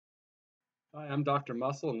Hi, I'm Dr.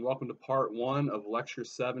 Musil, and welcome to part one of Lecture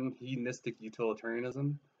 7, Hedonistic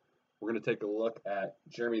Utilitarianism. We're going to take a look at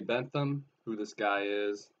Jeremy Bentham, who this guy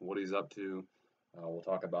is, what he's up to. We'll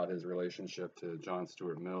talk about his relationship to John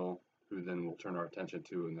Stuart Mill, who then we'll turn our attention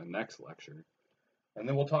to in the next lecture. And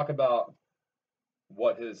then we'll talk about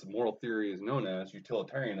what his moral theory is known as,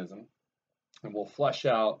 utilitarianism, and we'll flesh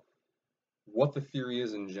out what the theory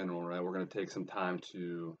is in general, right? We're going to take some time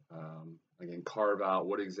to, again, carve out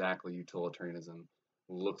what exactly utilitarianism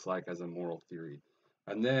looks like as a moral theory.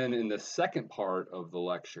 And then in the second part of the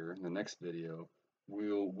lecture, in the next video,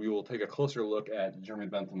 we will take a closer look at Jeremy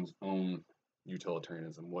Bentham's own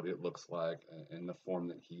utilitarianism, what it looks like in the form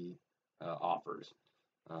that he offers.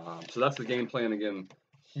 So that's the game plan. Again,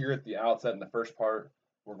 here at the outset in the first part,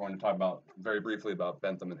 we're going to talk about very briefly about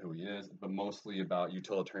Bentham and who he is, but mostly about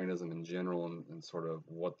utilitarianism in general and sort of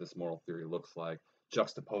what this moral theory looks like.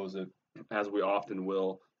 Juxtapose it, as we often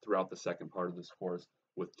will throughout the second part of this course,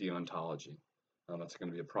 with deontology. That's going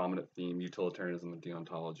to be a prominent theme. Utilitarianism and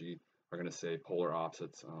deontology are going to say polar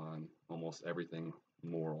opposites on almost everything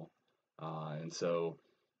moral. And so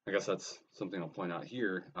I guess that's something I'll point out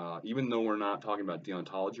here. Even though we're not talking about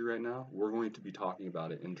deontology right now, we're going to be talking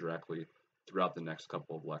about it indirectly throughout the next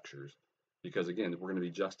couple of lectures. Because again, we're going to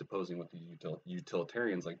be juxtaposing what the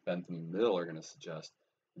utilitarians like Bentham and Mill are going to suggest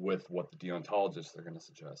with what the deontologists are going to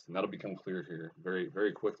suggest. And that'll become clear here very,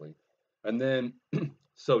 very quickly. And then,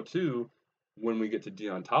 so too, when we get to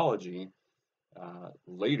deontology,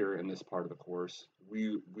 later in this part of the course,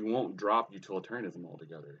 we won't drop utilitarianism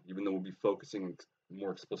altogether. Even though we'll be focusing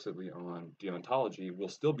more explicitly on deontology, we'll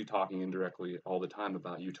still be talking indirectly all the time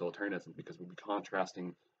about utilitarianism because we'll be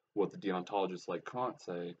contrasting what the deontologists like Kant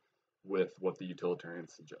say with what the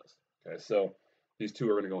utilitarians suggest. Okay, so these two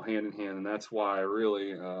are going to go hand in hand, and that's why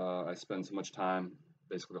really I spend so much time,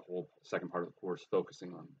 basically the whole second part of the course,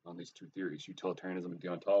 focusing on these two theories, utilitarianism and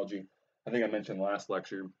deontology. I think I mentioned last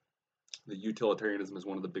lecture that utilitarianism is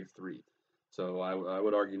one of the big three. So I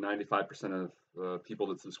would argue 95% of people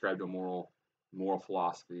that subscribe to a moral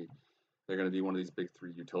philosophy, they're going to be one of these big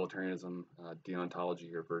three: utilitarianism,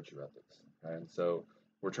 deontology, or virtue ethics. Okay? And so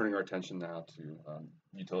we're turning our attention now to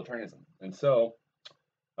utilitarianism. And so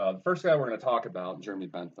the first guy we're going to talk about, Jeremy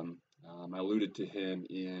Bentham, I alluded to him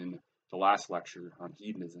in the last lecture on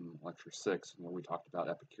hedonism, lecture 6, where we talked about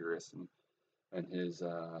Epicurus and his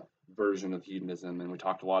version of hedonism, and we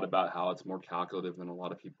talked a lot about how it's more calculative than a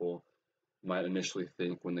lot of people might initially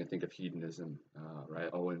think when they think of hedonism, right?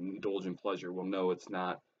 Oh, indulge in pleasure. Well, no, it's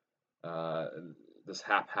not this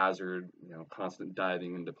haphazard, constant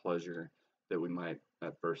diving into pleasure that we might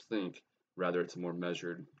at first think. Rather, it's a more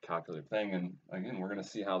measured, calculated thing. And again, we're going to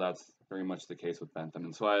see how that's very much the case with Bentham.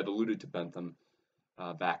 And so I had alluded to Bentham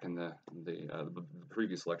back in the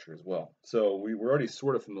previous lecture as well. So we're already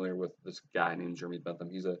sort of familiar with this guy named Jeremy Bentham.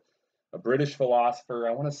 He's a British philosopher.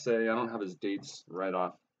 I want to say, I don't have his dates right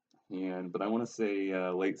off hand, but I want to say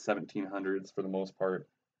late 1700s for the most part.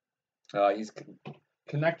 He's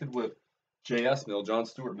connected with J.S. Mill, John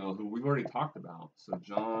Stuart Mill, who we've already talked about. So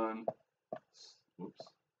John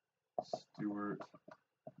Stuart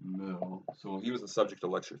Mill. So he was the subject of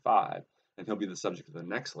lecture 5, and he'll be the subject of the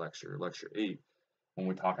next lecture, lecture 8, when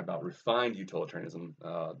we talk about refined utilitarianism,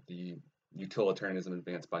 the utilitarianism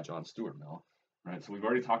advanced by John Stuart Mill. Right, so we've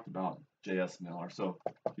already talked about J.S. Mill, or so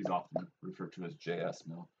he's often referred to as J.S.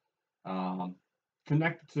 Mill.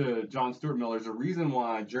 Connected to John Stuart Mill, there's a reason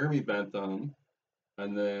why Jeremy Bentham,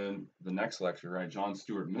 and then the next lecture, right, John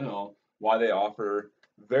Stuart Mill, why they offer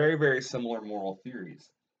very, very similar moral theories.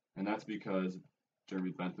 And that's because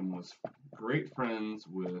Jeremy Bentham was great friends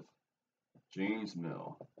with James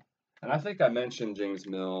Mill. And I think I mentioned James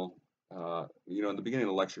Mill, in the beginning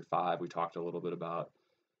of lecture 5, we talked a little bit about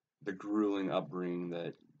the grueling upbringing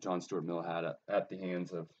that John Stuart Mill had at the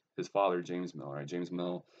hands of his father, James Mill, right? James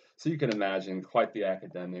Mill, so you can imagine, quite the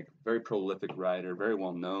academic, very prolific writer, very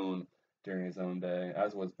well known during his own day,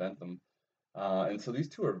 as was Bentham. And so these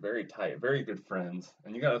two are very tight, very good friends.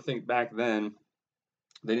 And you got to think back then,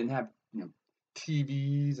 they didn't have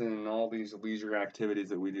TVs and all these leisure activities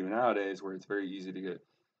that we do nowadays, where it's very easy to get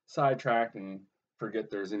sidetracked and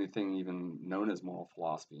forget there's anything even known as moral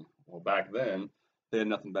philosophy. Well, back then, they had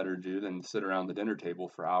nothing better to do than sit around the dinner table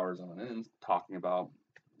for hours on end talking about,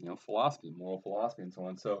 philosophy, moral philosophy, and so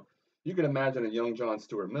on. So you can imagine a young John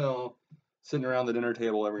Stuart Mill sitting around the dinner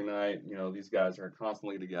table every night. These guys are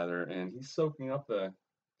constantly together, and he's soaking up the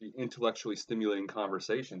intellectually stimulating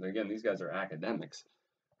conversations. Again, these guys are academics.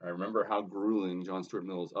 I remember how grueling John Stuart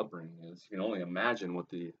Mill's upbringing is. You can only imagine what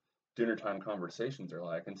the dinner time conversations are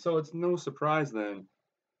like. And so it's no surprise then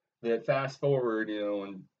that fast forward,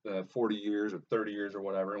 in 40 years or 30 years or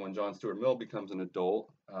whatever, when John Stuart Mill becomes an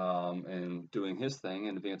adult and doing his thing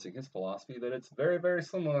and advancing his philosophy, that it's very, very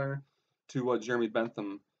similar to what Jeremy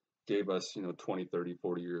Bentham gave us, 20, 30,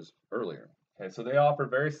 40 years earlier. Okay, so they offer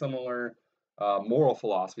very similar moral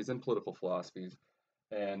philosophies and political philosophies,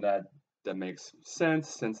 and that makes sense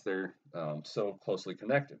since they're so closely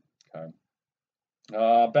connected. Okay.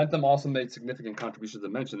 Bentham also made significant contributions, I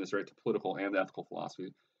mentioned this, right, to political and ethical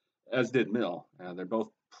philosophy, as did Mill. They're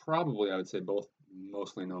both probably, I would say, both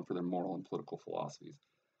mostly known for their moral and political philosophies,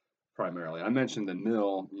 primarily. I mentioned that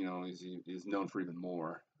Mill, is known for even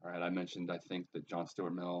more. Right? I mentioned, I think, that John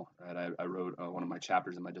Stuart Mill, right? I wrote one of my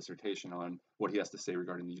chapters in my dissertation on what he has to say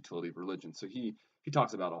regarding the utility of religion. So he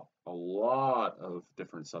talks about a lot of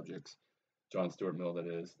different subjects, John Stuart Mill, that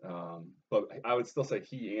is. But I would still say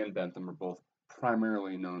he and Bentham are both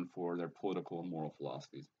primarily known for their political and moral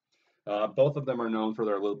philosophies. Both of them are known for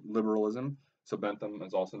their liberalism. So Bentham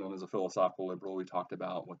is also known as a philosophical liberal. We talked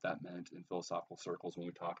about what that meant in philosophical circles when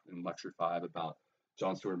we talked in Lecture 5 about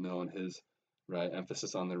John Stuart Mill and his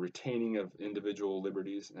emphasis on the retaining of individual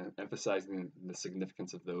liberties and emphasizing the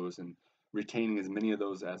significance of those and retaining as many of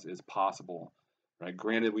those as is possible. Right?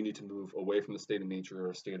 Granted, we need to move away from the state of nature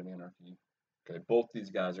or a state of anarchy. Okay, both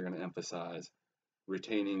these guys are going to emphasize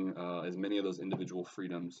retaining as many of those individual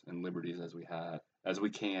freedoms and liberties as we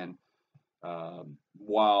can,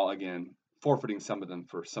 while again forfeiting some of them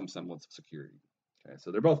for some semblance of security. Okay,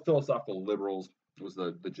 so they're both philosophical liberals. Was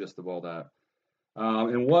the gist of all that,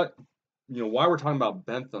 and what why we're talking about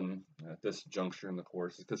Bentham at this juncture in the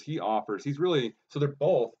course is because they're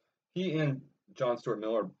both, he and John Stuart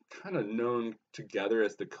Mill are kind of known together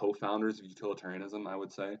as the co-founders of utilitarianism, I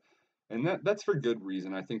would say. And that's for good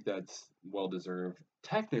reason. I think that's well deserved.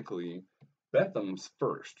 Technically, Bentham's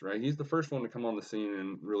first, right? He's the first one to come on the scene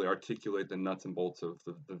and really articulate the nuts and bolts of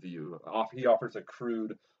the view. He offers a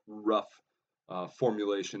crude, rough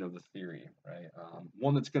formulation of the theory, right?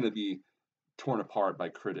 One that's going to be torn apart by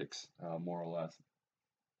critics, more or less.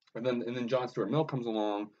 And then John Stuart Mill comes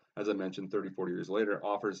along, as I mentioned, 30, 40 years later,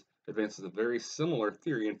 advances a very similar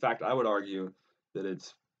theory. In fact, I would argue that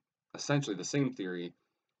it's essentially the same theory,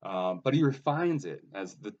 but he refines it,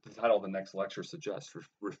 as the title of the next lecture suggests,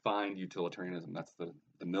 refined utilitarianism. That's the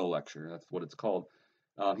Mill lecture. That's what it's called.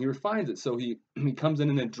 He refines it, so he comes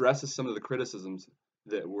in and addresses some of the criticisms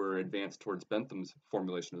that were advanced towards Bentham's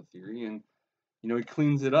formulation of the theory, and he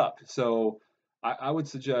cleans it up. So I would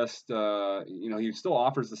suggest, he still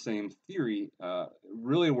offers the same theory.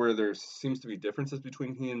 Really, where there seems to be differences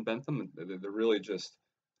between he and Bentham, they're really just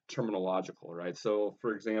terminological, right? So,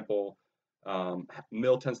 for example,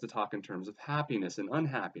 Mill tends to talk in terms of happiness and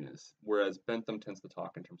unhappiness, whereas Bentham tends to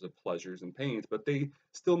talk in terms of pleasures and pains, but they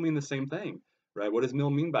still mean the same thing, right? What does Mill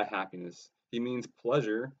mean by happiness? He means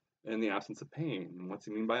pleasure in the absence of pain. And what's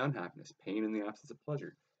he mean by unhappiness? Pain in the absence of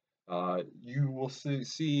pleasure. You will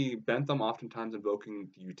see Bentham oftentimes invoking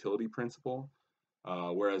the utility principle,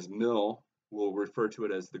 whereas Mill will refer to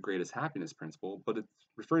it as the greatest happiness principle, but it's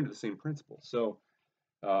referring to the same principle. So,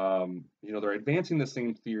 they're advancing the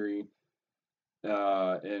same theory,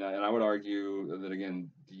 and I would argue that,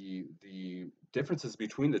 again, the differences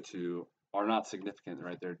between the two are not significant,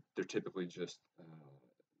 right? They're typically just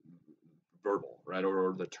verbal, right,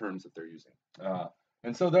 or the terms that they're using.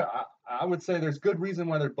 And so I would say there's good reason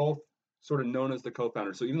why they're both sort of known as the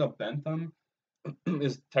co-founders. So even though Bentham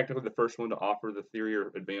is technically the first one to offer the theory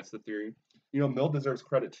or advance the theory, Mill deserves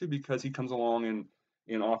credit too, because he comes along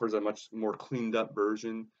and offers a much more cleaned up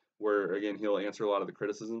version where, again, he'll answer a lot of the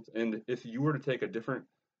criticisms. And if you were to take a different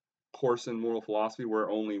course in moral philosophy where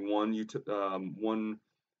only one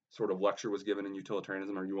sort of lecture was given in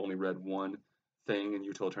utilitarianism, or you only read one thing in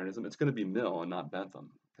utilitarianism, it's going to be Mill and not Bentham.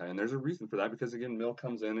 Okay, and there's a reason for that, because, again, Mill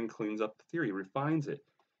comes in and cleans up the theory, refines it,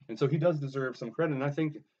 and so he does deserve some credit. And I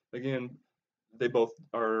think, again, they both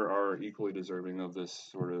are equally deserving of this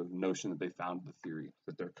sort of notion that they founded the theory,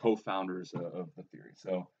 that they're co-founders of the theory.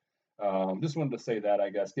 So just wanted to say that, I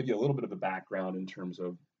guess, give you a little bit of a background in terms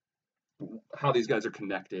of how these guys are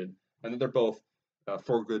connected, and that they're both,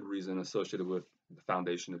 for good reason, associated with the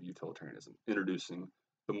foundation of utilitarianism, introducing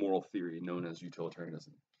the moral theory known as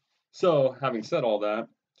utilitarianism. So, having said all that,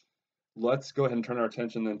 let's go ahead and turn our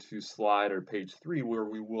attention then to slide or page 3, where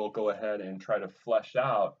we will go ahead and try to flesh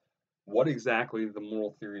out what exactly the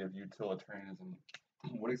moral theory of utilitarianism,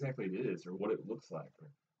 what exactly it is, or what it looks like, or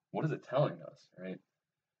what is it telling us, right?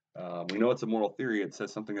 We know it's a moral theory. It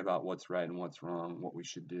says something about what's right and what's wrong, what we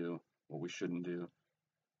should do, what we shouldn't do,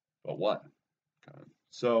 but what? Okay.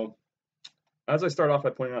 So, as I start off by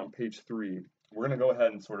pointing out on page 3, we're going to go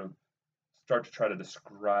ahead and sort of start to try to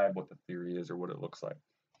describe what the theory is or what it looks like.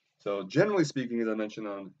 So generally speaking, as I mentioned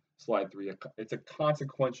on slide 3, it's a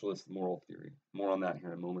consequentialist moral theory. More on that here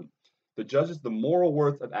in a moment. That judges the moral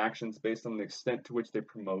worth of actions based on the extent to which they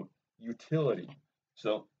promote utility.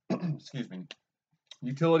 So, excuse me,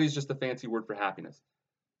 utility is just a fancy word for happiness.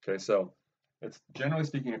 Okay, so it's generally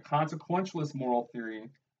speaking a consequentialist moral theory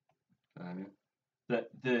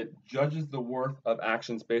that judges the worth of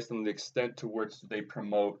actions based on the extent to which they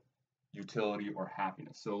promote utility or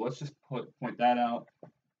happiness. So let's just point that out.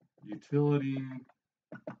 Utility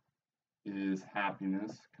is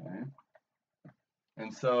happiness, okay?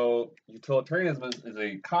 And so utilitarianism is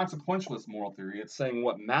a consequentialist moral theory. It's saying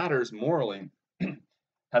what matters morally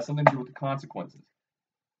has something to do with the consequences.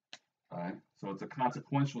 Okay? So it's a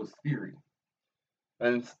consequentialist theory.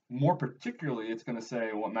 And more particularly, it's going to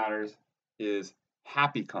say what matters is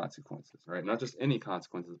happy consequences, right? Not just any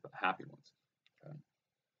consequences, but happy ones. Okay?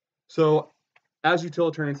 So as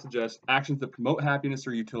utilitarians suggest, actions that promote happiness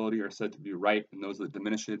or utility are said to be right, and those that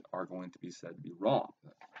diminish it are going to be said to be wrong.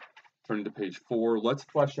 Turning to page 4, let's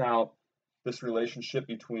flesh out this relationship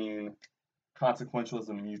between consequentialism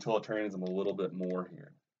and utilitarianism a little bit more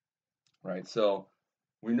here. Right? So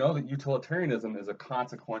we know that utilitarianism is a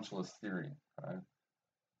consequentialist theory.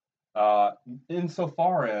 Right?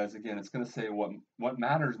 Insofar as, again, it's going to say what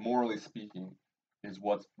matters morally speaking is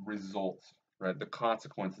what results, right? The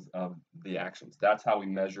consequences of the actions. That's how we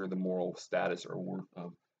measure the moral status or worth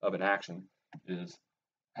of an action,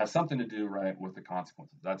 has something to do, right, with the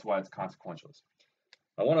consequences. That's why it's consequentialist.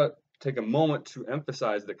 I want to take a moment to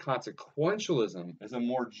emphasize that consequentialism is a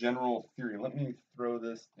more general theory. Let me throw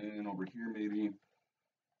this in over here maybe.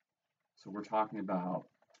 So we're talking about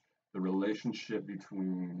the relationship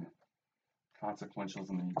between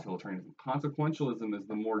consequentialism and utilitarianism. Consequentialism is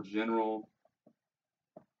the more general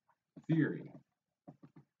theory,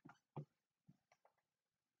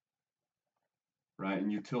 right?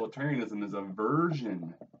 And utilitarianism is a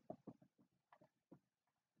version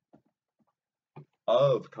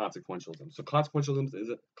of consequentialism. So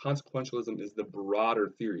consequentialism is the broader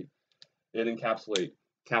theory. It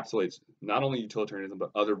encapsulates not only utilitarianism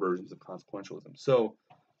but other versions of consequentialism. So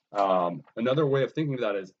another way of thinking of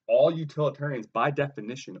that is all utilitarians by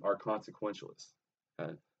definition are consequentialists,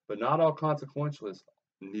 okay? But not all consequentialists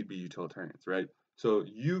need to be utilitarians, right? So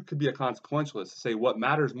you could be a consequentialist, say what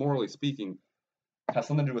matters morally speaking has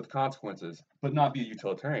something to do with consequences, but not be a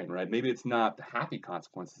utilitarian, right? Maybe it's not the happy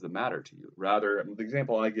consequences that matter to you. Rather, the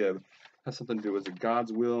example I give has something to do with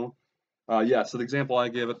God's will. So the example I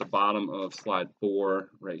give at the bottom of slide 4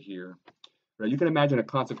 right here, right? You can imagine a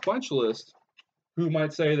consequentialist who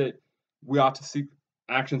might say that we ought to seek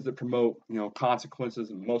actions that promote,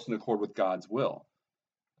 consequences most in accord with God's will,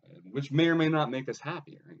 which may or may not make us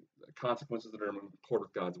happy. Right? Consequences that are in accord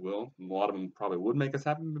with God's will, a lot of them probably would make us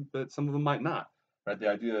happy, but some of them might not. Right? The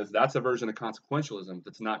idea is that's a version of consequentialism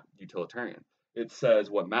that's not utilitarian. It says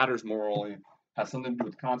what matters morally has something to do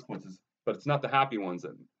with consequences, but it's not the happy ones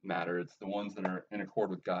that matter. It's the ones that are in accord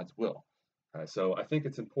with God's will. Okay? So I think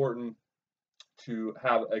it's important to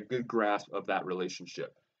have a good grasp of that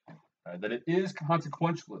relationship. That it is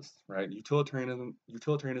consequentialist, right? Utilitarianism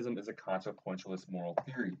is a consequentialist moral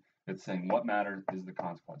theory. It's saying what matters is the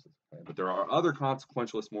consequences. Okay? But there are other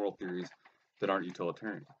consequentialist moral theories that aren't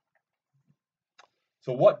utilitarian.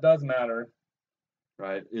 So what does matter,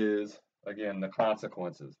 right, is, again, the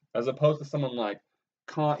consequences. As opposed to someone like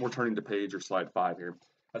Kant, we're turning to page or slide 5 here,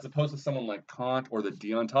 as opposed to someone like Kant or the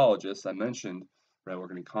deontologists I mentioned, right, we're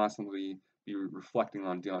going to constantly be reflecting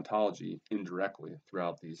on deontology indirectly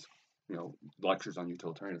throughout these lectures on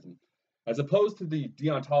utilitarianism. As opposed to the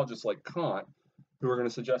deontologists like Kant, who are going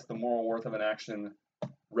to suggest the moral worth of an action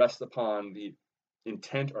rests upon the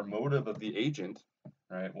intent or motive of the agent,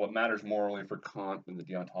 right? What matters morally for Kant and the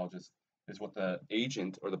deontologists is what the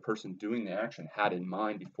agent or the person doing the action had in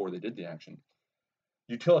mind before they did the action.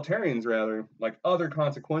 Utilitarians, rather, like other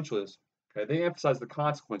consequentialists, okay, they emphasize the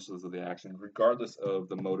consequences of the action regardless of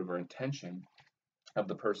the motive or intention of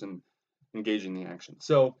the person engaging the action.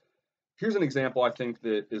 So here's an example I think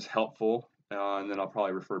that is helpful, and then I'll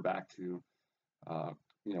probably refer back to,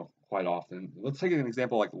 quite often. Let's take an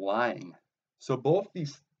example like lying. So both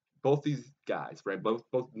these guys, right? Both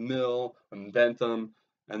Mill and Bentham,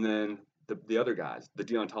 and then the other guys, the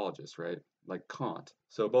deontologists, right? Like Kant.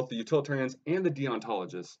 So both the utilitarians and the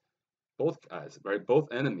deontologists, both guys, right?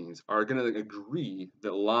 Both enemies are going to agree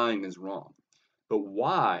that lying is wrong. But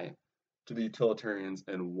why do the utilitarians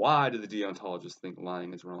and why do the deontologists think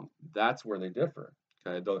lying is wrong? That's where they differ.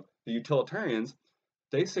 Okay, the utilitarians,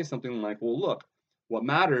 they say something like, well, look, what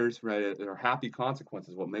matters, right, are happy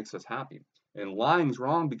consequences, what makes us happy. And lying is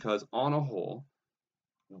wrong because on a whole,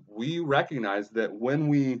 we recognize that when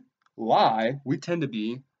we lie, we tend to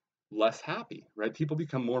be less happy, right? People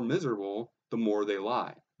become more miserable the more they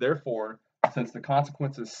lie. Therefore, since the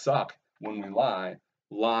consequences suck when we lie,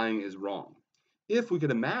 lying is wrong. If we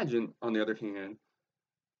could imagine, on the other hand,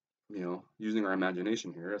 using our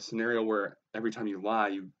imagination here, a scenario where every time you lie,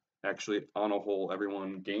 you actually, on a whole,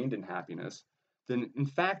 everyone gained in happiness, then in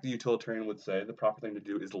fact, the utilitarian would say the proper thing to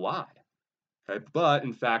do is lie. Okay, but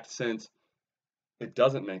in fact, since it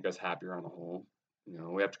doesn't make us happier on the whole,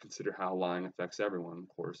 we have to consider how lying affects everyone, of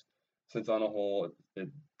course. Since on a whole, it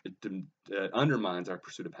undermines our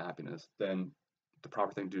pursuit of happiness, then the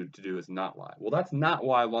proper thing to do is not lie. Well, that's not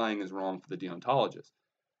why lying is wrong for the deontologist.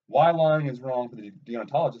 Why lying is wrong for the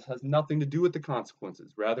deontologist has nothing to do with the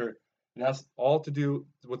consequences. Rather, it has all to do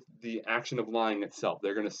with the action of lying itself.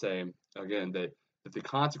 They're going to say, again, that the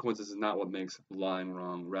consequences is not what makes lying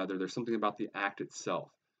wrong. Rather, there's something about the act itself.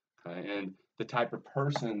 Okay? And the type of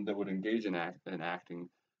person that would engage in acting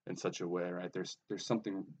in such a way, right? There's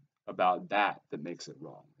something about that makes it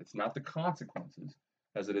wrong. It's not the consequences,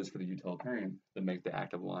 as it is for the utilitarian, that make the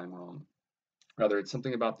act of lying wrong. Rather, it's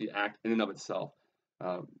something about the act in and of itself,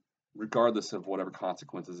 regardless of whatever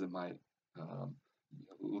consequences it might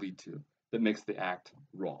lead to, that makes the act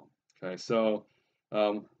wrong. Okay, so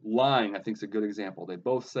lying, I think, is a good example. They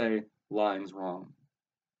both say lying's wrong,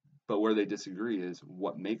 but where they disagree is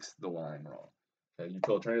what makes the lying wrong. Okay,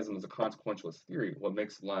 utilitarianism is a consequentialist theory. What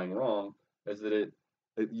makes lying wrong is that it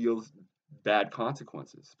yields bad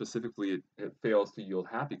consequences. Specifically, it fails to yield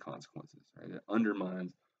happy consequences. Right? It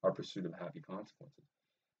undermines our pursuit of happy consequences.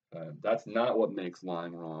 That's not what makes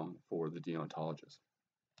lying wrong for the deontologist.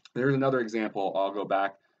 There's another example I'll go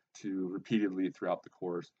back to repeatedly throughout the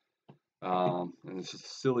course. And it's just a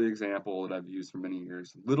silly example that I've used for many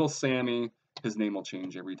years. Little Sammy, his name will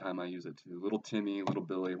change every time I use it too. Little Timmy, little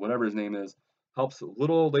Billy, whatever his name is, helps a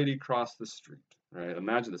little old lady cross the street. Right?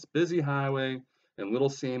 Imagine this busy highway, and little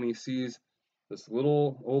Sammy sees this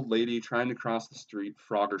little old lady trying to cross the street,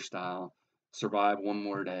 Frogger style, survive one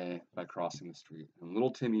more day by crossing the street. And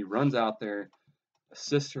little Timmy runs out there,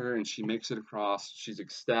 assists her, and she makes it across. She's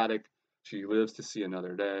ecstatic. She lives to see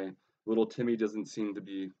another day. Little Timmy doesn't seem to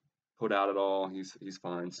be put out at all. He's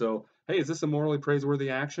fine. So, hey, is this a morally praiseworthy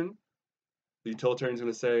action? The utilitarian's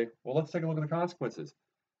going to say, well, let's take a look at the consequences.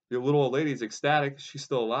 The little old lady's ecstatic. She's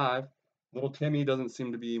still alive. Little Timmy doesn't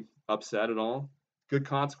seem to be upset at all. Good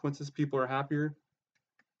consequences. People are happier.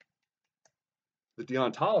 The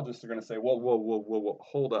deontologists are going to say, whoa,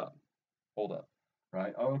 hold up,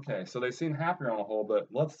 right? Okay, so they seem happier on the whole, but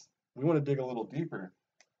we want to dig a little deeper.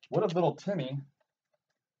 What if little Timmy,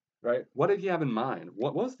 right? What did he have in mind?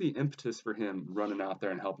 What was the impetus for him running out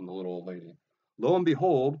there and helping the little old lady? Lo and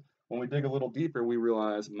behold, when we dig a little deeper, we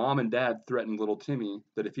realize mom and dad threatened little Timmy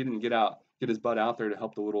that if he didn't get his butt out there to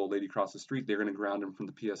help the little old lady cross the street, they're going to ground him from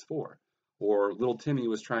the PS4. Or little Timmy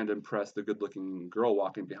was trying to impress the good-looking girl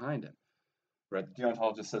walking behind him. Right? The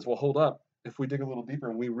deontologist says, well, hold up. If we dig a little deeper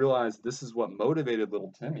and we realize this is what motivated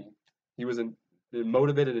little Timmy, he was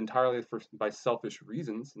motivated entirely by selfish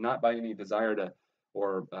reasons, not by any desire to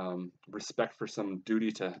or respect for some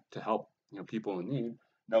duty to help people in need.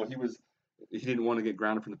 No, he didn't want to get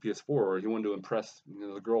grounded from the PS4, or he wanted to impress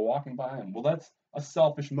the girl walking by him. Well, that's a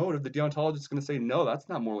selfish motive. The deontologist is going to say, no, that's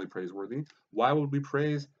not morally praiseworthy. Why would we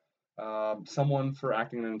praise someone for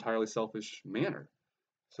acting in an entirely selfish manner?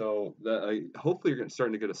 So hopefully you're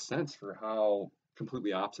starting to get a sense for how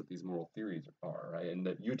completely opposite these moral theories are, right? And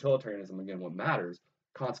that utilitarianism, again, what matters,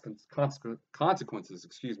 consequences,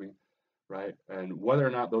 right? And whether or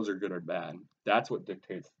not those are good or bad, that's what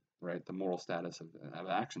dictates, right, the moral status of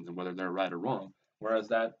actions and whether they're right or wrong. Whereas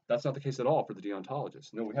that's not the case at all for the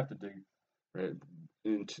deontologist. No, we have to dig right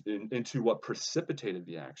into what precipitated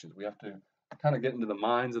the actions. We have to kind of get into the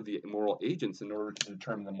minds of the moral agents in order to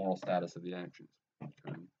determine the moral status of the actions.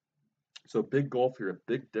 Okay. So big gulf here, a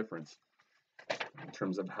big difference in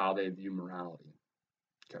terms of how they view morality.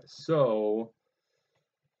 Okay, so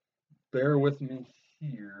bear with me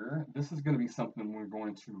here. This is going to be something we're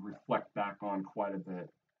going to reflect back on quite a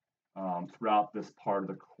bit throughout this part of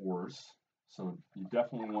the course. So you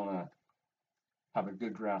definitely want to have a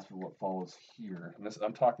good grasp of what follows here. And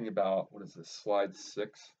I'm talking about, what is this, slide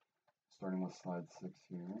 6? Starting with slide 6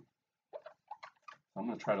 here. I'm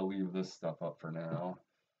going to try to leave this stuff up for now.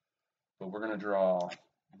 But we're going to draw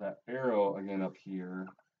that arrow again up here.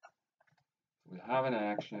 We have an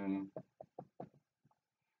action,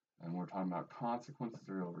 and we're talking about consequences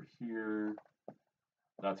are over here.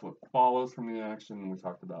 That's what follows from the action. We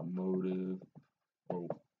talked about motive, or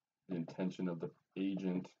the intention of the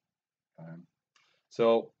agent.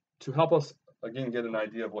 So to help us, again, get an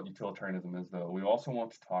idea of what utilitarianism is, though, we also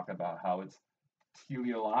want to talk about how it's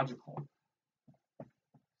teleological.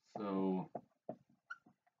 So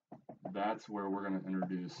that's where we're going to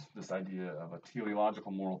introduce this idea of a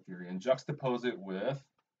teleological moral theory and juxtapose it with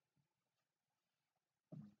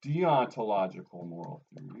deontological moral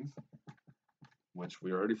theories, which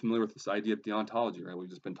we're already familiar with this idea of deontology, right? We've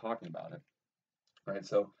just been talking about it, right?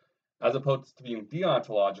 So as opposed to being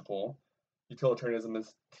deontological, utilitarianism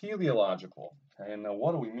is teleological, okay? And now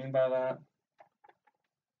what do we mean by that?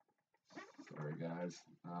 Sorry, guys.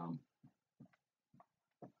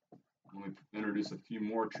 Let me introduce a few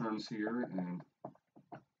more terms here, and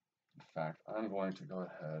in fact, I'm going to go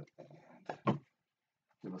ahead and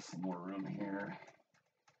give us some more room here.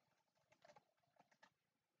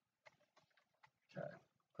 Okay,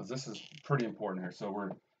 because this is pretty important here. So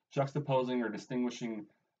we're juxtaposing or distinguishing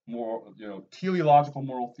more, teleological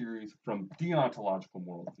moral theories from deontological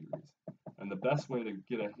moral theories. And the best way to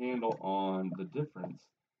get a handle on the difference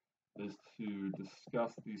is to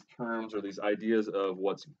discuss these terms or these ideas of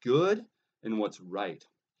what's good and what's right.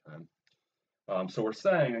 Okay? So we're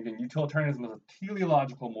saying, again, utilitarianism is a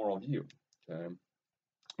teleological moral view, okay,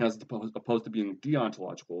 as opposed to being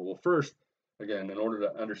deontological. Well, first, again, in order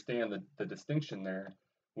to understand the distinction there,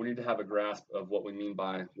 we need to have a grasp of what we mean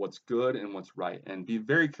by what's good and what's right. And be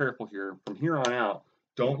very careful here. From here on out,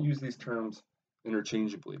 don't use these terms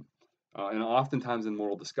interchangeably. And oftentimes in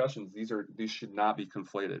moral discussions, these should not be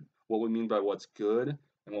conflated. What we mean by what's good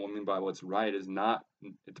and what we mean by what's right is not,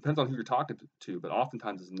 it depends on who you're talking to, but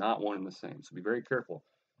oftentimes it's not one and the same. So be very careful.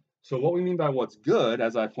 So what we mean by what's good,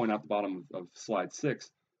 as I point out at the bottom of slide 6,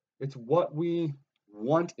 it's what we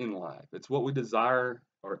want in life. It's what we desire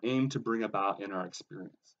or aim to bring about in our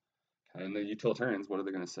experience. Okay? And the utilitarians, what are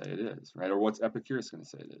they going to say it is, right? Or what's Epicurus going to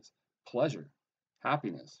say it is? Pleasure,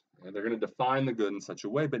 happiness. Okay? They're going to define the good in such a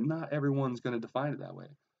way, but not everyone's going to define it that way.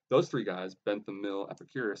 Those three guys, Bentham, Mill,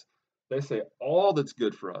 Epicurus, they say all that's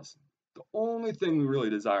good for us, the only thing we really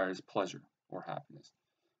desire is pleasure or happiness.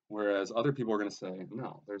 Whereas other people are going to say,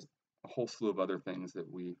 no, there's a whole slew of other things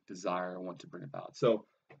that we desire and want to bring about. So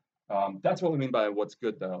that's what we mean by what's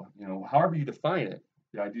good, though. However you define it,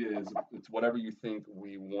 the idea is it's whatever you think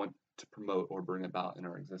we want to promote or bring about in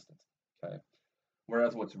our existence. Okay.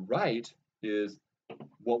 Whereas what's right is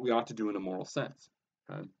what we ought to do in a moral sense.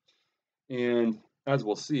 Okay. And as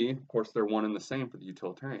we'll see, of course, they're one and the same for the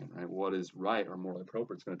utilitarian, right? What is right or morally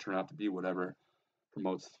appropriate is going to turn out to be whatever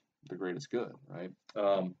promotes the greatest good, right?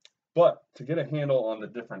 But to get a handle on the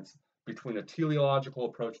difference between a teleological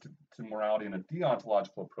approach to morality and a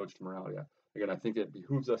deontological approach to morality, again, I think it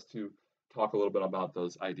behooves us to talk a little bit about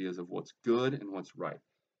those ideas of what's good and what's right.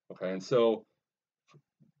 Okay, and so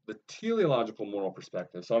the teleological moral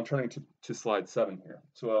perspective, so I'm turning to slide 7 here.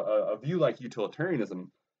 So a view like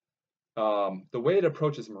utilitarianism, the way it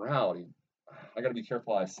approaches morality, I got to be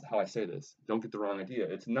careful how I say this. Don't get the wrong idea.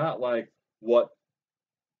 It's not like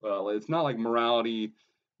it's not like morality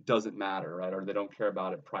doesn't matter, right? Or they don't care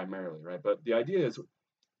about it primarily, right? But the idea is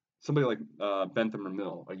somebody like Bentham or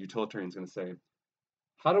Mill, a utilitarian, is going to say,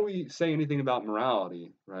 how do we say anything about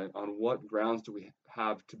morality, right? On what grounds do we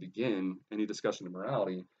have to begin any discussion of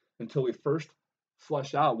morality until we first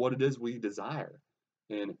flesh out what it is we desire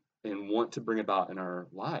and want to bring about in our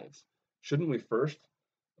lives? Shouldn't we first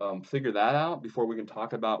figure that out before we can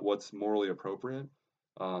talk about what's morally appropriate?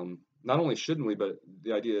 Not only shouldn't we, but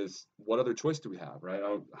the idea is, what other choice do we have, right?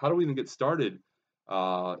 How do we even get started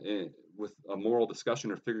with a moral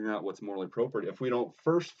discussion or figuring out what's morally appropriate if we don't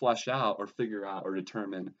first flesh out or figure out or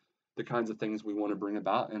determine the kinds of things we want to bring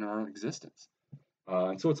about in our existence?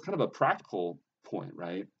 And so it's kind of a practical point,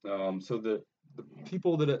 right? So the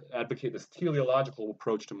people that advocate this teleological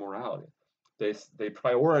approach to morality, they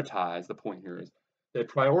prioritize, the point here is, they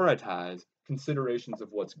prioritize considerations of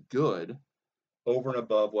what's good over and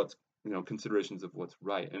above what's considerations of what's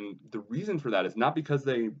right. And the reason for that is not because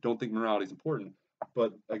they don't think morality is important,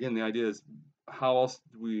 but again, the idea is, how else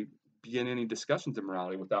do we begin any discussions of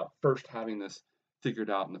morality without first having this figured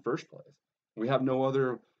out in the first place? We have no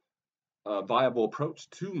other viable approach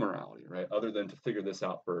to morality, right, other than to figure this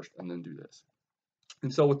out first and then do this.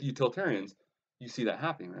 And so with the utilitarians, you see that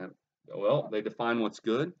happening, right? Well, they define what's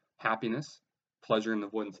good, happiness, pleasure, and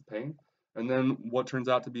avoidance of pain, and then what turns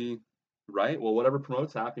out to be right? Well, whatever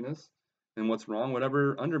promotes happiness, and what's wrong,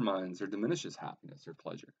 whatever undermines or diminishes happiness or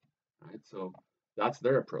pleasure, right? So that's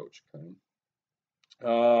their approach. Okay.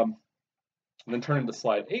 And then turning to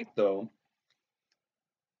slide 8, though,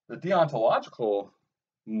 the deontological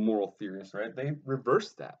moral theorists, right? They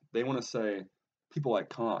reverse that. They want to say, people like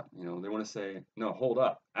Kant, they want to say, no, hold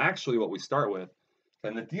up. Actually, what we start with,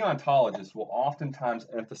 and the deontologists will oftentimes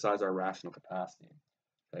emphasize our rational capacity.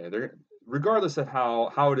 Okay, regardless of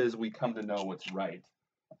how it is we come to know what's right,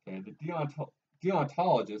 okay, the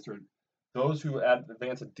deontologists, or those who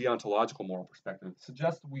advance a deontological moral perspective,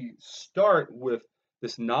 suggest we start with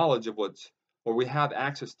this knowledge of what's, or we have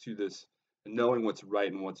access to this knowing what's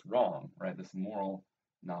right and what's wrong, right? This moral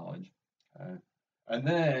knowledge. Okay? And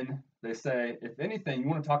then they say, if anything, you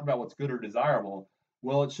want to talk about what's good or desirable,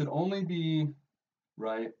 well, it should only be,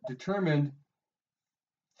 right, determined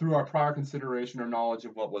through our prior consideration or knowledge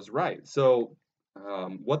of what was right. So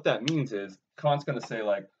what that means is Kant's going to say,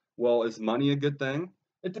 like, well, is money a good thing?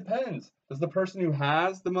 It depends. Does the person who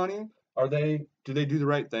has the money, do they do the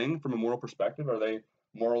right thing from a moral perspective? Are they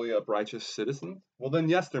morally righteous citizens? Well, then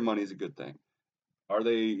yes, their money is a good thing. Are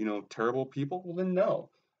they, terrible people? Well, then no,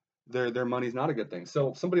 their money's not a good thing.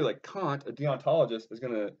 So somebody like Kant, a deontologist, is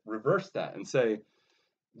going to reverse that and say,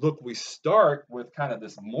 look, we start with kind of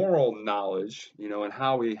this moral knowledge, and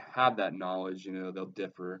how we have that knowledge, they'll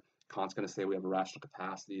differ. Kant's going to say we have a rational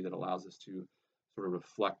capacity that allows us to sort of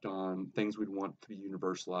reflect on things we'd want to be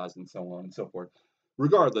universalized and so on and so forth.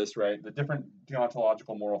 Regardless, right, the different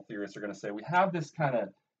deontological moral theorists are going to say we have this kind of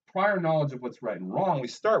prior knowledge of what's right and wrong. We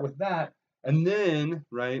start with that, and then,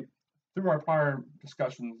 right, through our prior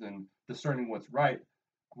discussions and discerning what's right,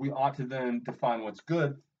 we ought to then define what's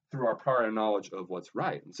good through our prior knowledge of what's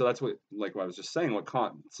right. And so that's what I was just saying, what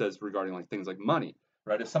Kant says regarding like things like money,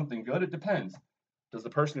 right? Is something good? It depends. Does the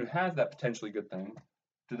person who has that potentially good thing,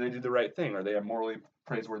 do they do the right thing? Are they a morally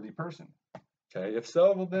praiseworthy person? Okay, if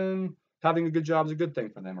so, well then having a good job is a good thing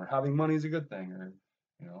for them, or having money is a good thing, or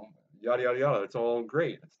yada yada yada. It's all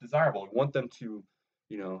great. It's desirable. We want them to,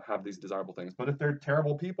 have these desirable things. But if they're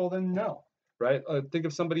terrible people, then no, right? Think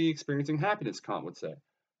of somebody experiencing happiness. Kant would say,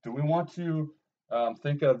 do we want to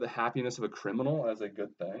think of the happiness of a criminal as a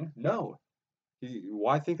good thing? No.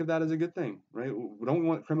 Why think of that as a good thing, right? Don't we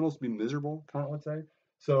want criminals to be miserable, Kant would say?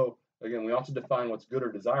 So again, we ought to define what's good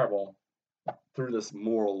or desirable through this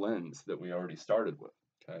moral lens that we already started with.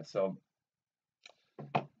 Okay, so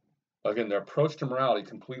again, their approach to morality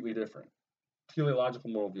completely different. Teleological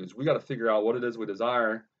moral views. We got to figure out what it is we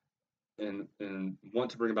desire and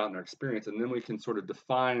want to bring about in our experience, and then we can sort of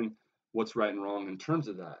define what's right and wrong in terms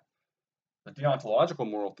of that. The deontological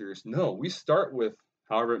moral theorists, no, we start with,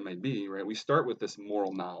 however it may be, right? We start with this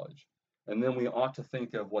moral knowledge, and then we ought to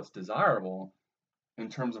think of what's desirable in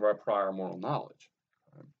terms of our prior moral knowledge.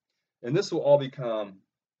 Right? And this will all become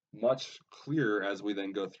much clearer as we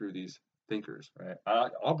then go through these thinkers, right?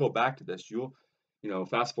 I'll go back to this. You'll,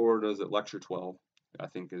 fast forward to lecture 12, I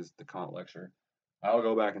think is the Kant lecture. I'll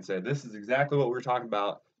go back and say, this is exactly what we were talking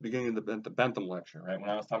about beginning of the Bentham lecture, right? When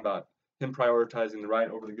I was talking about him prioritizing the right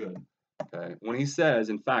over the good. Okay. When he says,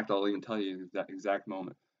 in fact, I'll even tell you that exact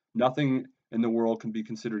moment, nothing in the world can be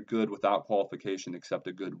considered good without qualification except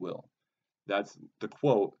a good will. That's the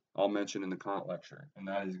quote I'll mention in the Kant lecture. And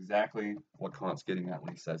that is exactly what Kant's getting at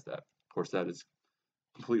when he says that. Of course, that is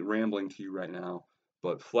complete rambling to you right now,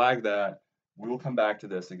 but flag that. We will come back to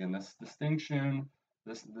this again. This distinction,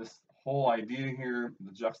 this whole idea here,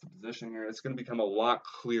 the juxtaposition here, it's going to become a lot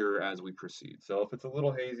clearer as we proceed. So if it's a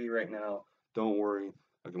little hazy right now, don't worry.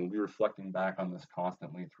 Again, we'll be reflecting back on this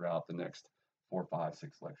constantly throughout the next 4, 5,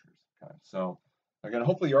 6 lectures. Okay, so again,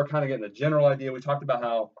 hopefully you're kind of getting a general idea. We talked about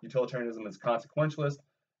how utilitarianism is consequentialist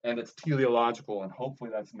and it's teleological, and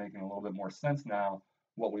hopefully that's making a little bit more sense now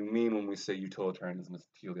what we mean when we say utilitarianism is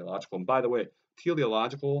teleological. And by the way,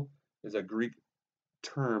 teleological is a Greek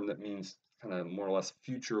term that means kind of more or less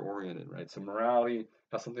future-oriented, right? So morality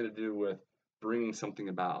has something to do with bringing something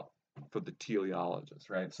about for the teleologist,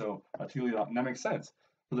 right? So and that makes sense.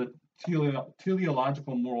 For the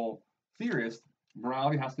teleological moral theorist,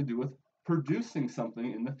 morality has to do with producing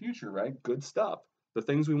something in the future, right? Good stuff. The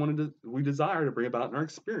things we desire to bring about in our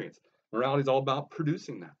experience. Morality is all about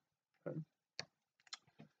producing that.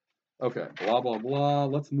 Okay, blah, blah, blah.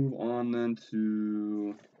 Let's move on then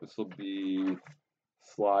to, this will be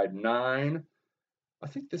slide 9. I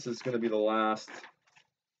think this is going to be the last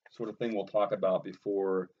sort of thing we'll talk about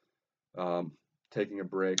before taking a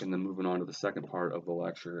break and then moving on to the second part of the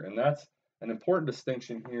lecture. And that's an important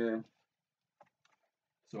distinction here.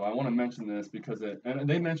 So I want to mention this because and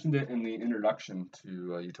they mentioned it in the introduction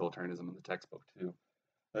to utilitarianism in the textbook too.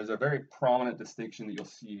 There's a very prominent distinction that you'll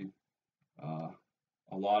see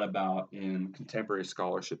a lot about in contemporary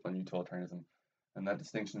scholarship on utilitarianism, and that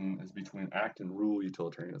distinction is between act and rule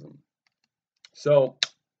utilitarianism. So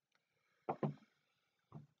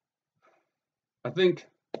I think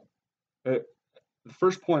the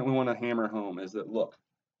first point we want to hammer home is that, look,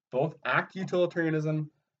 both act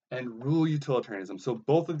utilitarianism and rule utilitarianism, so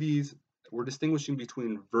both of these, we're distinguishing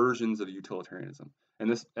between versions of utilitarianism.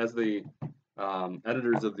 And this, as the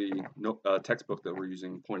editors of the textbook that we're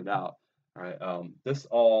using pointed out. All right, this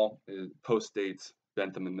all postdates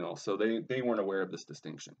Bentham and Mill, so they weren't aware of this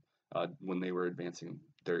distinction when they were advancing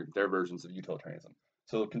their versions of utilitarianism.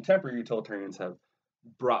 So contemporary utilitarians have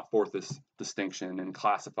brought forth this distinction and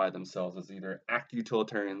classified themselves as either act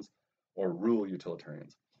utilitarians or rule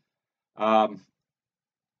utilitarians. Why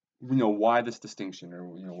this distinction, or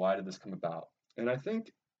why did this come about? And I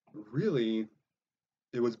think really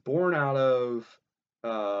it was born out of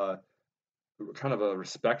kind of a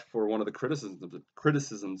respect for one of the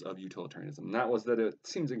criticisms of utilitarianism, and that was that it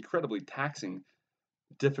seems incredibly taxing,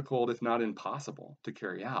 difficult, if not impossible, to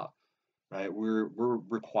carry out. Right? We're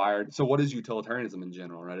required. So, what is utilitarianism in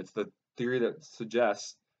general? Right? It's the theory that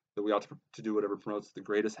suggests that we ought to do whatever promotes the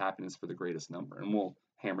greatest happiness for the greatest number, and we'll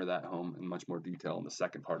hammer that home in much more detail in the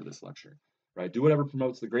second part of this lecture. Right? Do whatever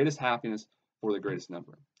promotes the greatest happiness for the greatest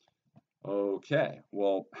number. Okay,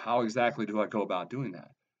 well, how exactly do I go about doing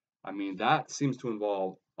that? I mean, that seems to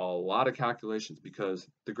involve a lot of calculations, because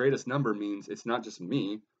the greatest number means it's not just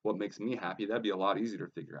me, what makes me happy. That'd be a lot easier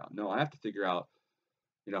to figure out. No, I have to figure out,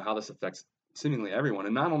 how this affects seemingly everyone,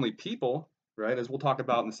 and not only people, right? As we'll talk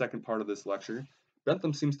about in the second part of this lecture,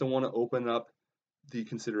 Bentham seems to want to open up the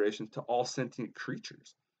considerations to all sentient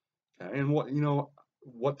creatures. Okay, and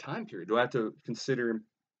what time period do I have to consider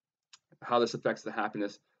how this affects the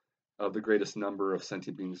happiness of the greatest number of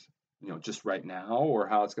sentient beings, just right now, or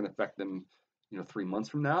how it's going to affect them, 3 months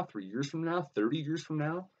from now, 3 years from now, 30 years from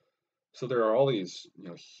now. So there are all these,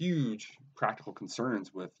 huge practical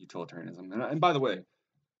concerns with utilitarianism. And by the way,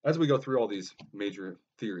 as we go through all these major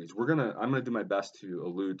theories, I'm gonna do my best to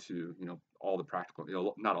allude to, all the practical,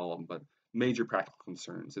 not all of them, but major practical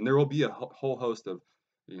concerns. And there will be a whole host of,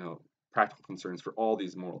 practical concerns for all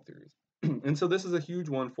these moral theories. And so this is a huge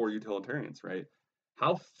one for utilitarians, right?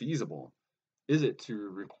 How feasible is it to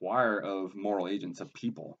require of moral agents, of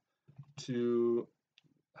people,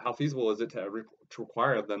 how feasible is it to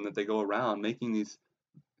require of them that they go around making these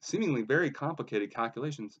seemingly very complicated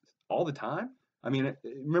calculations all the time? I mean,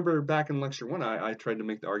 remember back in lecture 1, I tried to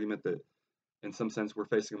make the argument that in some sense we're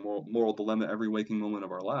facing a moral dilemma every waking moment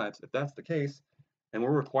of our lives. If that's the case, and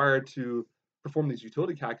we're required to perform these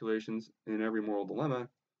utility calculations in every moral dilemma,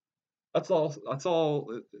 that's all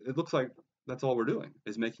it looks like that's all we're doing,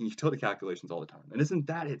 is making utility calculations all the time. And isn't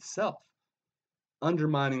that itself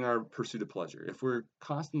undermining our pursuit of pleasure? If we're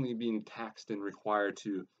constantly being taxed and required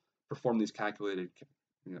to perform these complicated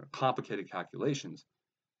calculations,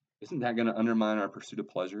 isn't that going to undermine our pursuit of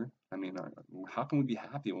pleasure? I mean, how can we be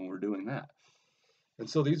happy when we're doing that? And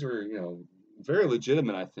so these are, very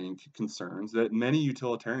legitimate, I think, concerns that many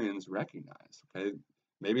utilitarians recognize. Okay,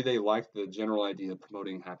 maybe they like the general idea of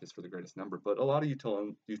promoting happiness for the greatest number, but a lot of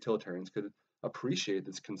utilitarians could appreciate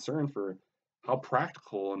this concern for how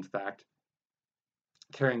practical, in fact,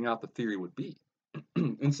 carrying out the theory would be.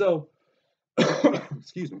 And so,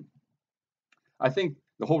 excuse me, I think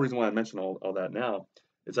the whole reason why I mention all that now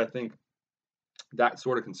is I think that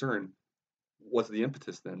sort of concern was the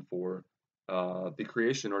impetus then for the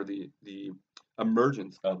creation, or the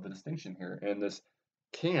emergence of the distinction here, and this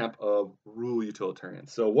camp of rule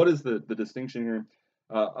utilitarians. So what is the distinction here?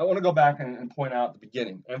 I want to go back and point out the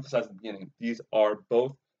beginning, emphasize the beginning. These are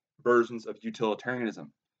both versions of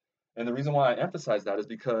utilitarianism. And the reason why I emphasize that is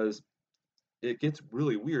because it gets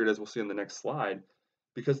really weird, as we'll see in the next slide,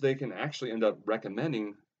 because they can actually end up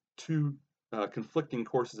recommending two conflicting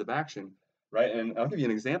courses of action, right? And I'll give you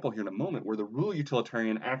an example here in a moment where the rule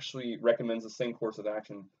utilitarian actually recommends the same course of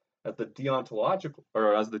action as the deontological,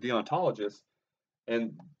 or as the deontologist,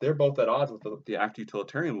 and they're both at odds with the act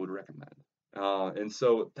utilitarian would recommend. And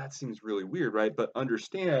so that seems really weird, right? But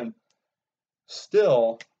understand,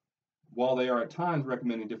 still, while they are at times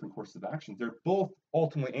recommending different courses of action, they're both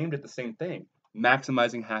ultimately aimed at the same thing,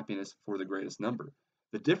 maximizing happiness for the greatest number.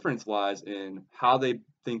 The difference lies in how they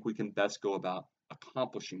think we can best go about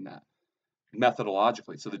accomplishing that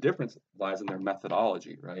methodologically. So the difference lies in their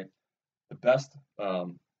methodology, right? The best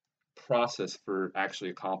process for actually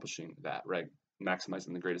accomplishing that, right?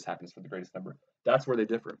 Maximizing the greatest happiness for the greatest number. That's where they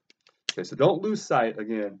differ. Okay, so don't lose sight,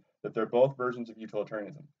 again, that they're both versions of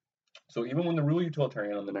utilitarianism. So even when the rule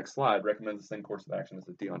utilitarian on the next slide recommends the same course of action as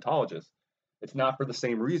the deontologist, it's not for the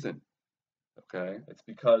same reason. Okay, it's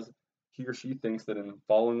because he or she thinks that in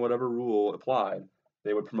following whatever rule applied,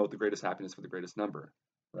 they would promote the greatest happiness for the greatest number,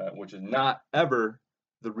 right? Which is not ever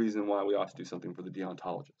the reason why we ought to do something for the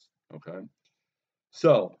deontologist. Okay,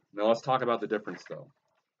 so now let's talk about the difference, though.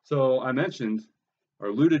 So I mentioned or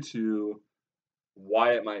alluded to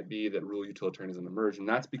why it might be that rule utilitarianism emerged, and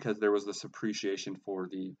that's because there was this appreciation for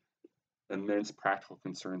the immense practical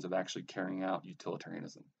concerns of actually carrying out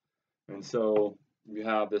utilitarianism. And so you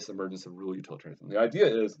have this emergence of rule utilitarianism. The idea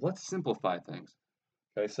is, let's simplify things.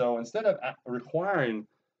 Okay, so instead of requiring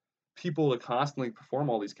people to constantly perform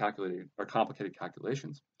all these calculated or complicated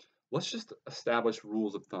calculations, let's just establish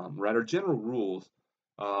rules of thumb, right? Or general rules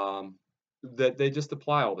that they just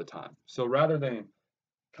apply all the time. So rather than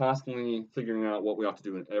constantly figuring out what we ought to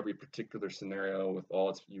do in every particular scenario with all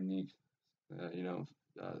its unique,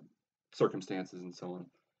 circumstances and so on,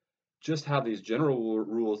 just have these general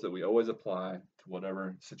rules that we always apply to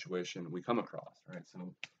whatever situation we come across, right?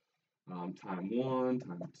 So time 1,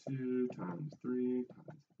 time 2, times 3,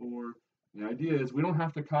 times 4. The idea is we don't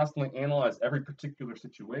have to constantly analyze every particular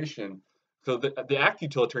situation. So the act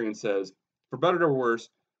utilitarian says, for better or worse,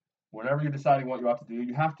 whenever you're deciding what you ought to do,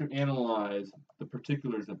 you have to analyze the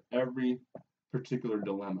particulars of every particular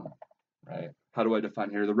dilemma, right? How do I define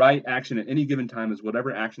here? The right action at any given time is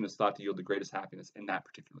whatever action is thought to yield the greatest happiness in that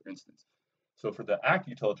particular instance. So for the act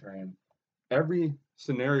utilitarian, every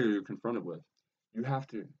scenario you're confronted with, you have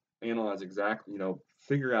to analyze exactly,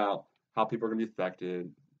 figure out how people are going to be affected,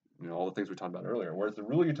 all the things we talked about earlier. Whereas the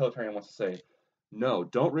rule utilitarian wants to say, no,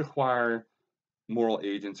 don't require moral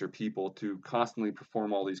agents or people to constantly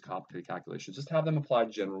perform all these complicated calculations. Just have them apply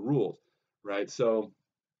general rules, right? So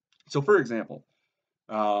for example,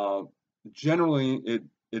 generally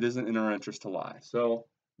it isn't in our interest to lie. So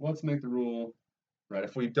let's make the rule, right?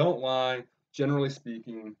 If we don't lie, generally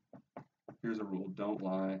speaking, here's a rule: don't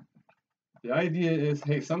lie. The idea is,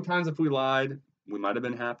 hey, sometimes if we lied, we might have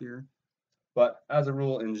been happier. But as a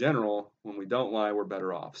rule, in general, when we don't lie, we're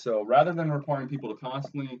better off. So rather than requiring people to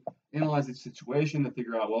constantly analyze the situation to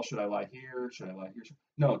figure out, well, should I lie here? Should I lie here?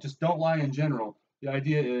 No, just don't lie in general. The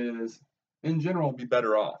idea is, in general, be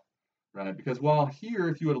better off, right? Because while here,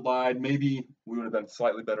 if you had lied, maybe we would have been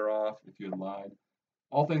slightly better off if you had lied.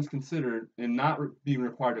 All things considered, and not being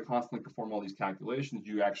required to constantly perform all these calculations,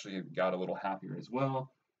 you actually got a little happier as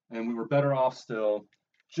well. And we were better off still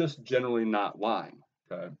just generally not lying.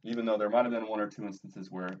 Okay? Even though there might have been 1 or 2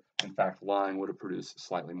 instances where, in fact, lying would have produced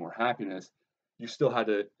slightly more happiness, you still had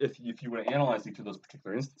to, if you would have analyzed each of those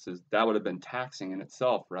particular instances, that would have been taxing in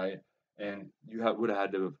itself, right? And you would have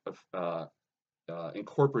had to have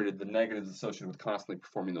incorporated the negatives associated with constantly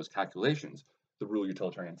performing those calculations, the rule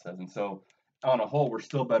utilitarian says. And so, on a whole, we're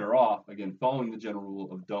still better off, again, following the general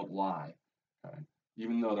rule of don't lie, okay?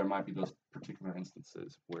 Even though there might be those particular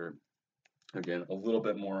instances where, again, a little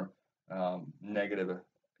bit more negative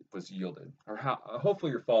was yielded. Or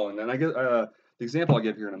hopefully you're following. And I guess the example I'll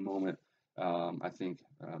give here in a moment, I think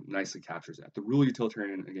nicely captures that. The rule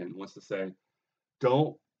utilitarian, again, wants to say,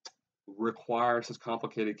 don't require such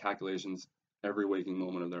complicated calculations every waking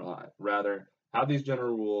moment of their life. Rather, have these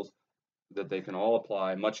general rules that they can all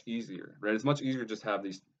apply much easier, right? It's much easier to just have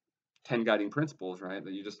these 10 guiding principles, right,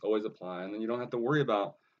 that you just always apply, and then you don't have to worry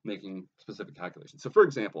about making specific calculations. So for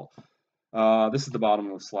example, this is the bottom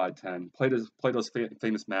of slide 10, Plato's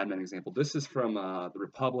famous madman example. This is from the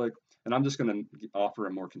Republic, and I'm just going to offer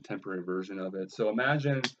a more contemporary version of it. So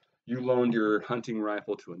imagine you loaned your hunting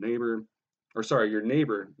rifle to a neighbor, or sorry, your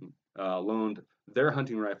neighbor loaned their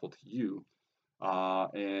hunting rifle to you,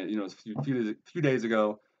 and a few days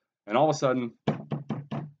ago, and all of a sudden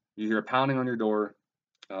you hear a pounding on your door.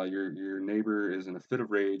 Your neighbor is in a fit of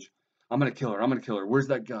rage. I'm gonna kill her. I'm gonna kill her. Where's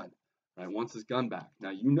that gun? Right? Wants his gun back.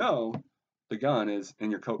 Now you know the gun is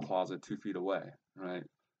in your coat closet 2 feet away, right?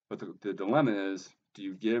 But the dilemma is, do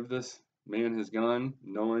you give this man his gun,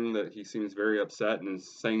 knowing that he seems very upset and is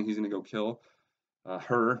saying he's gonna go kill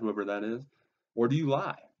her, whoever that is, or do you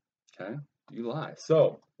lie? Okay, do you lie?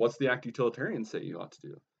 So what's the act utilitarian say you ought to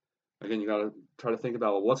do? Again, you got to try to think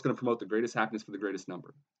about, well, what's going to promote the greatest happiness for the greatest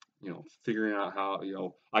number. Figuring out how,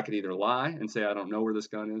 I could either lie and say I don't know where this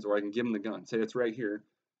gun is, or I can give him the gun. Say it's right here.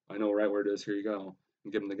 I know right where it is. Here you go.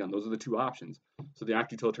 And give him the gun. Those are the 2 options. So the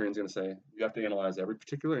act utilitarian is going to say you have to analyze every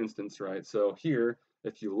particular instance, right? So here,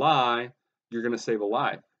 if you lie, you're going to save a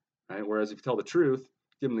life, right? Whereas if you tell the truth,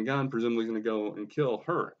 give him the gun, presumably he's going to go and kill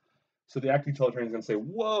her. So the act utilitarian is going to say,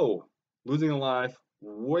 whoa, losing a life,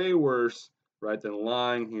 way worse, right, than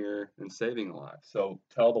lying here and saving a life. So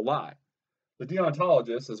tell the lie. The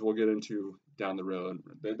deontologists, as we'll get into down the road,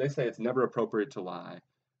 they say it's never appropriate to lie.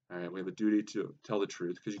 All right, we have a duty to tell the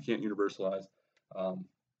truth because you can't universalize,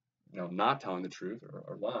 not telling the truth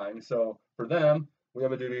or lying. So for them, we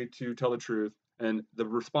have a duty to tell the truth, and the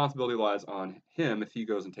responsibility lies on him if he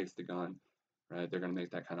goes and takes the gun. Right, they're going to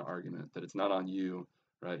make that kind of argument that it's not on you.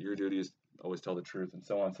 Right, your duty is to always tell the truth and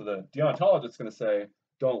so on. So the deontologist is going to say,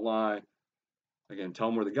 don't lie. Again, tell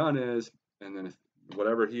him where the gun is, and then if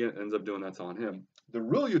whatever he ends up doing, that's on him. The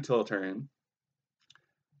rule utilitarian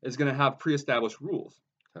is going to have pre-established rules.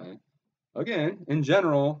 Okay. Again, in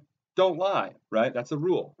general, don't lie, right? That's a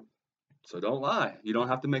rule. So don't lie. You don't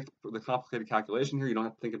have to make the complicated calculation here. You don't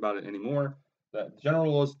have to think about it anymore. The general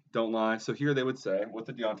rule is don't lie. So here they would say, with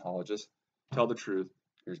the deontologist, tell the truth.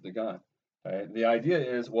 Here's the gun. Right? The idea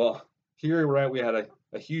is, well, here, right, we had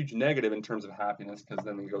a huge negative in terms of happiness because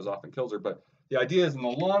then he goes off and kills her. But the idea is in the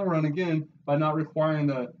long run, again, by not requiring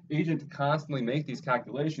the agent to constantly make these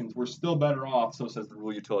calculations, we're still better off, so says the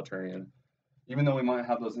rule utilitarian. Even though we might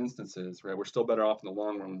have those instances, right, we're still better off in the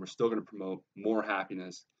long run. We're still going to promote more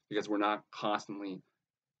happiness because we're not constantly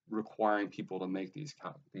requiring people to make these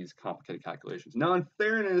complicated calculations. Now, in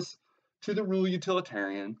fairness to the rule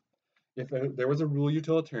utilitarian, if there was a rule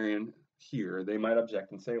utilitarian here, they might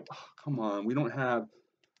object and say, oh, come on, we don't have,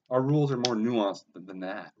 our rules are more nuanced than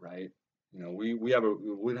that, right? You know,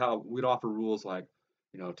 we'd offer rules like,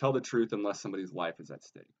 you know, tell the truth unless somebody's life is at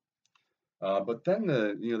stake. But then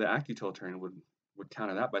the act utilitarian would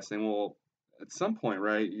counter that by saying, well, at some point,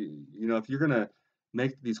 right, you know, if you're going to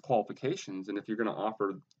make these qualifications and if you're going to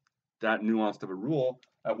offer that nuanced of a rule,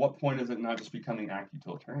 at what point is it not just becoming act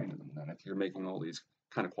utilitarianism then if you're making all these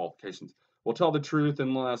kind of qualifications? Well, tell the truth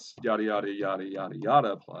unless yada, yada, yada, yada,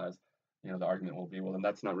 yada applies. You know, the argument will be, well, then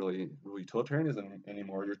that's not really rule utilitarianism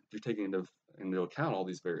anymore. You're taking into account all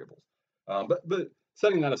these variables. But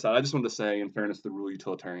setting that aside, I just wanted to say, in fairness to the rule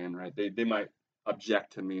utilitarian, right, they might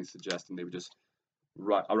object to me suggesting they would just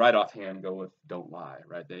right offhand go with don't lie,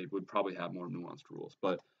 right? They would probably have more nuanced rules.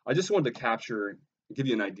 But I just wanted to give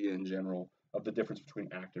you an idea in general of the difference between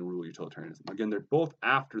act and rule utilitarianism. Again, they're both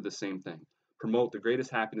after the same thing, promote the greatest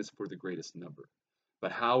happiness for the greatest number.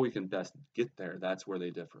 But how we can best get there, that's where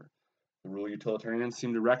they differ. The rule utilitarians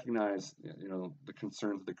seem to recognize, you know, the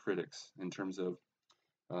concerns of the critics in terms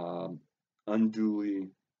of unduly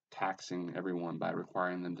taxing everyone by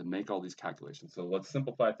requiring them to make all these calculations. So let's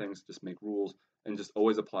simplify things, just make rules, and just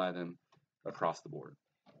always apply them across the board.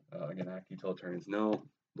 Again, act utilitarians know,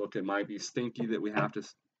 look, it might be stinky that we have to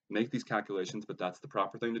make these calculations, but that's the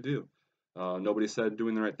proper thing to do. Nobody said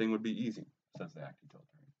doing the right thing would be easy, says the act utilitarian.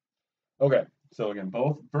 Okay, so again,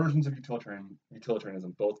 both versions of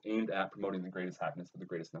utilitarianism, both aimed at promoting the greatest happiness for the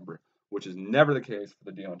greatest number, which is never the case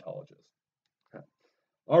for the deontologist. Okay.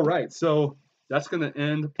 All right, so that's going to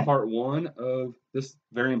end part one of this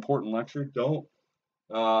very important lecture. Don't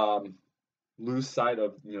lose sight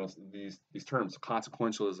of, you know, these terms,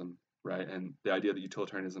 consequentialism, right, and the idea that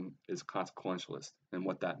utilitarianism is consequentialist and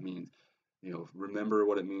what that means. You know, remember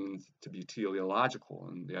what it means to be teleological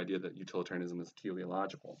and the idea that utilitarianism is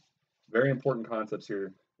teleological. Very important concepts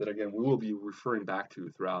here that, again, we will be referring back to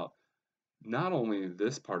throughout not only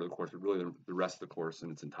this part of the course, but really the rest of the course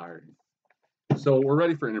in its entirety. So we're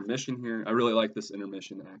ready for intermission here. I really like this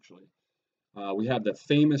intermission, actually. We have the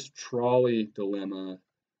famous Trolley Dilemma,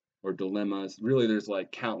 or dilemmas. Really, there's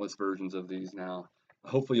like countless versions of these now.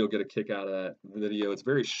 Hopefully you'll get a kick out of that video. It's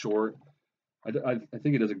very short. I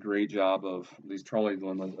think it does a great job of these trolley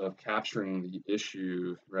dilemmas of capturing the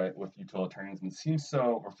issue, right, with utilitarianism. It seems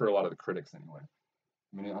so, or for a lot of the critics anyway.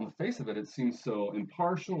 I mean, on the face of it, it seems so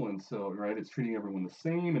impartial and so, right, it's treating everyone the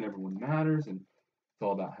same and everyone matters and it's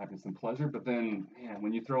all about happiness and pleasure. But then, man,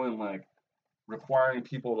 when you throw in like requiring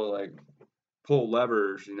people to like pull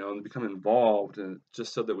levers, you know, and become involved, and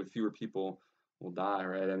just so that fewer people will die,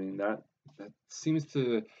 right? I mean, that seems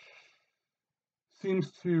to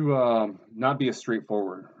not be as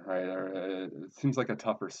straightforward, right? It seems like a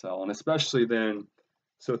tougher sell, and especially then,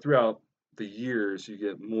 so throughout the years, you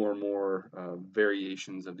get more and more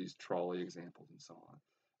variations of these trolley examples and so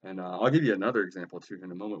on. And I'll give you another example too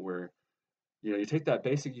in a moment where, you know, you take that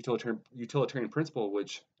basic utilitarian principle,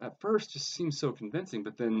 which at first just seems so convincing,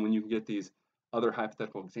 but then when you get these other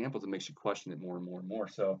hypothetical examples, it makes you question it more and more and more.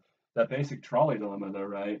 So that basic trolley dilemma, though,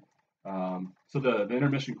 right? So the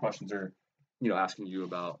intermission questions are, you know, asking you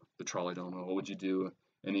about the trolley dilemma. What would you do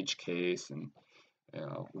in each case, and you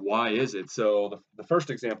know, why is it? So the first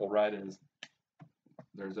example, right, is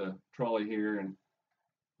there's a trolley here,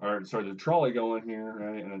 there's a trolley going here,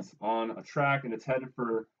 right, and it's on a track and it's headed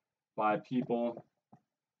for 5 people.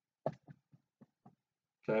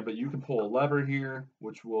 Okay, but you can pull a lever here,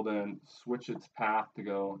 which will then switch its path to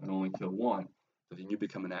go and only kill 1. So then you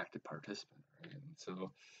become an active participant, right? And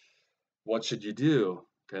so what should you do?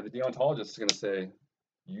 Okay, the deontologist is going to say,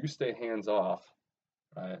 you stay hands off,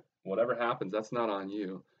 right? Whatever happens, that's not on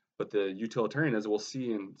you. But the utilitarian, as we'll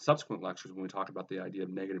see in subsequent lectures when we talk about the idea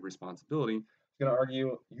of negative responsibility, is going to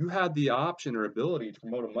argue you had the option or ability to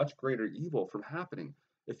promote a much greater evil from happening.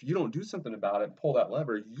 If you don't do something about it, pull that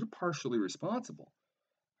lever, you're partially responsible.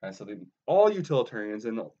 And so all utilitarians,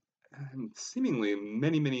 and seemingly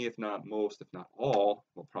many, if not most, if not all,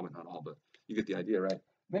 well, probably not all, but you get the idea, right?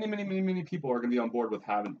 many people are going to be on board with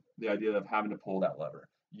having the idea of having to pull that lever.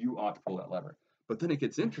 You ought to pull that lever. But then it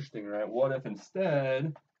gets interesting, right? What if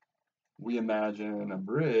instead we imagine a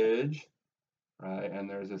bridge, right? And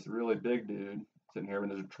there's this really big dude sitting here,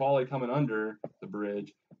 and there's a trolley coming under the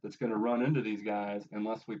bridge that's going to run into these guys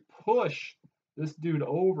unless we push this dude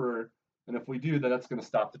over. And if we do, then that's going to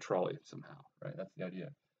stop the trolley somehow, right? That's the idea.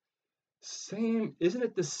 Isn't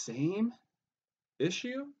it the same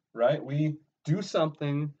issue, right? We do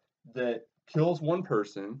something that kills one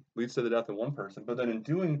person, leads to the death of one person, but then in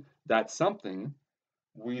doing that something,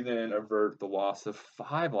 we then avert the loss of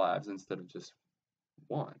 5 lives instead of just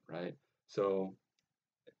 1, right? So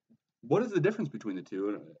what is the difference between the two?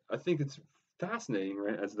 And I think it's fascinating,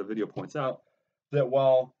 right, as the video points out, that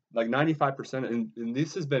while like 95%, and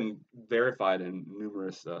this has been verified in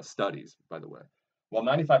numerous studies, by the way, while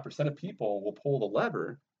 95% of people will pull the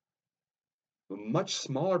lever, a much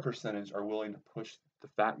smaller percentage are willing to push the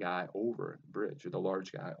fat guy over the bridge or the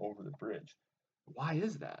large guy over the bridge. Why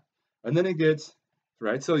is that? And then it gets,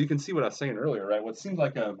 right, so you can see what I was saying earlier, right? What seems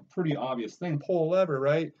like a pretty obvious thing, pull a lever,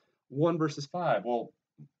 right? 1 versus 5. Well,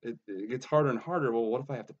 it gets harder and harder. Well, what if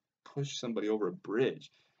I have to push somebody over a bridge?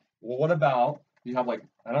 Well, what about you have like,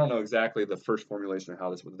 I don't know exactly the first formulation of how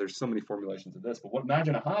this, there's so many formulations of this, but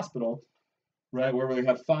imagine a hospital, right, where we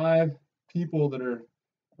have 5 people that are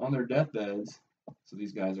on their deathbeds. So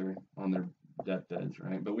these guys are on their deathbeds,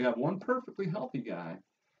 right? But we have one perfectly healthy guy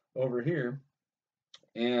over here,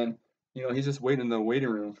 and you know he's just waiting in the waiting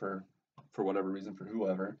room for whatever reason, for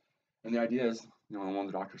whoever. And the idea is, you know, one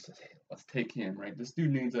of the doctors says, "Hey, let's take him, right? This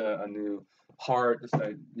dude needs a new heart. This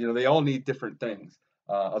guy, you know, they all need different things.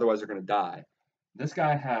 Otherwise, they're going to die. This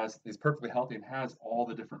guy he's perfectly healthy and has all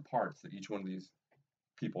the different parts that each one of these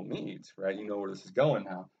people needs, right? You know where this is going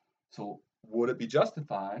now. So would it be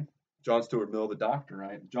justified? John Stuart Mill, the doctor,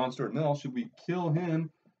 right? John Stuart Mill, should we kill him,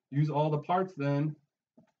 use all the parts then,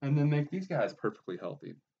 and then make these guys perfectly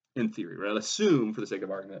healthy? In theory, right? Assume, for the sake of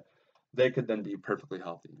argument, they could then be perfectly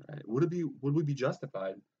healthy, right? Would we be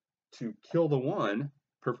justified to kill the one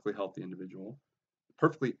perfectly healthy individual,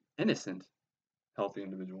 perfectly innocent healthy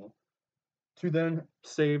individual, to then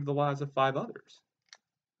save the lives of 5 others?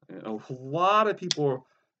 And a lot of people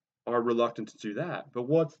are reluctant to do that. But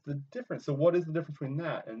what's the difference? So what is the difference between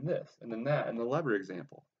that and this, and then that, and the lever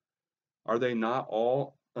example? Are they not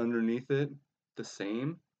all underneath it the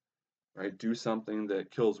same, right? Do something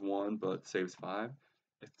that kills 1 but saves 5.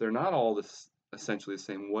 If they're not all essentially the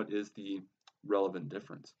same, what is the relevant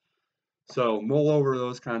difference? So mull over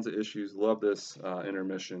those kinds of issues. Love this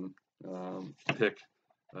intermission pick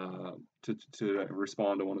to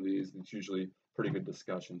respond to one of these. It's usually pretty good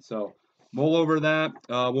discussion. So mull over that.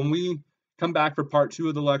 When we come back for part 2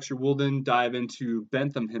 of the lecture, we'll then dive into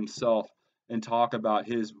Bentham himself and talk about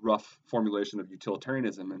his rough formulation of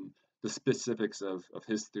utilitarianism and the specifics of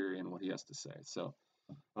his theory and what he has to say. So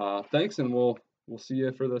thanks, and we'll see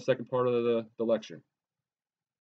you for the second part of the lecture.